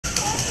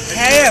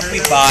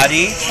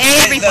everybody.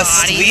 Hey, everybody. The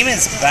stream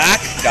is back,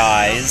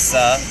 guys.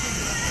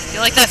 You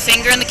like that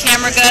finger in the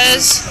camera,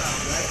 guys?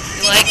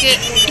 You like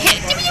it?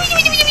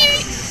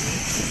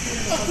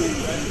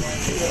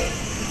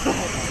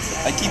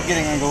 I keep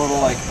getting like a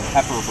little like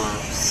pepper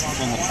burps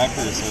when the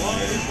peppers are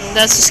there.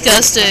 That's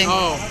disgusting.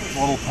 Oh.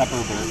 Little pepper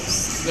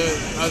burps.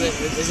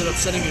 Is it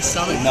upsetting your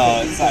stomach?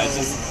 No, it's not. It's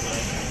just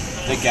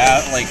the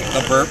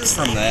the burps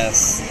from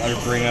this are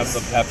bring up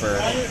the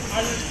pepper.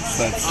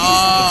 So it's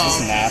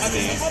just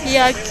nasty.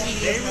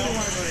 Yucky.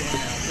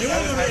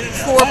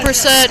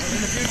 4%.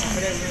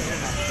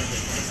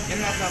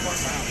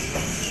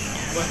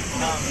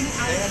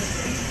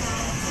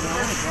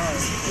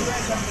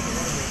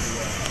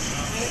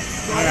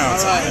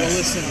 Alright, well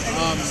listen,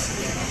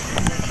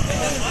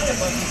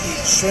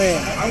 stream.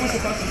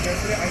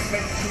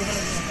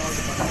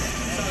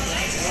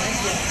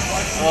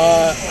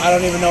 I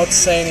don't even know what to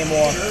say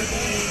anymore.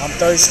 I'm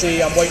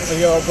thirsty, I'm waiting for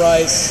Hero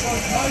Bryce.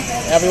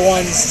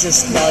 Everyone's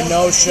just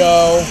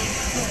no-show.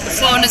 The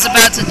phone is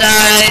about to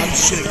die. I'm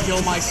just gonna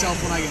kill myself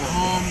when I get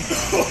home.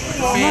 The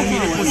fan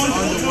meeting was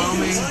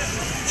underwhelming.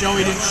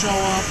 Joey didn't show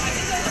up.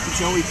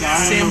 Joey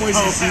Sam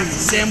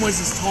was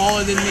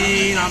taller than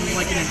me, and I'm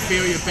like an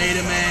inferior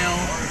beta male.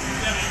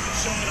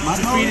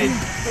 Defeated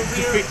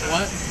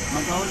what?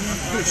 My taller than you?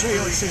 Pretty sure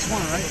you're like 6'1",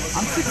 right?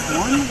 I'm 6'1"?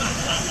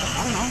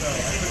 I don't know.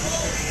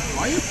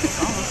 Are you?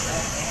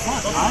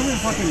 Fuck, I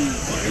haven't fucking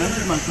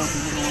measured myself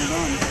in a long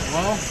time.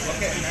 Well,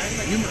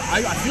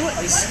 I feel it.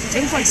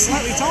 Tim's like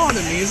slightly taller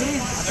than me, isn't he? I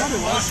thought he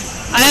was.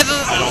 I have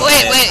a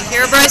wait.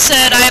 Here, Bryce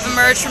said I have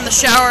emerged from the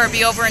shower.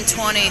 Be over in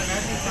 20.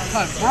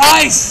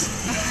 Bryce!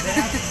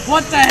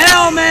 What the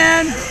hell,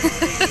 man?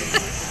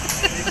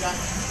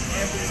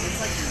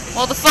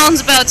 Well, the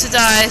phone's about to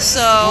die, so.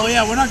 Well,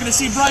 yeah, we're not gonna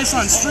see Bryce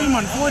on stream,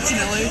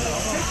 unfortunately.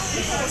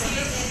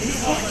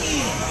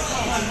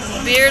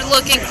 Beard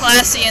looking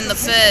classy in the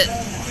fit.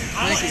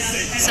 Thank you.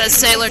 Says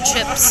Sailor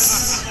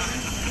Chips.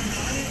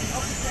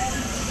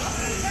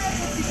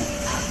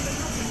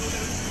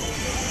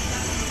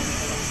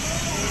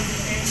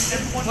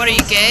 What are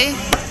you, gay?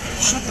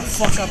 Shut the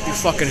fuck up, you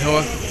fucking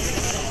whore.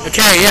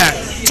 Okay, yeah.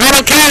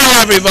 Total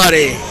Kano,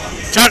 everybody!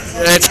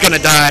 It's gonna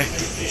die.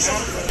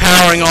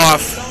 Powering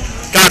off.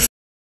 God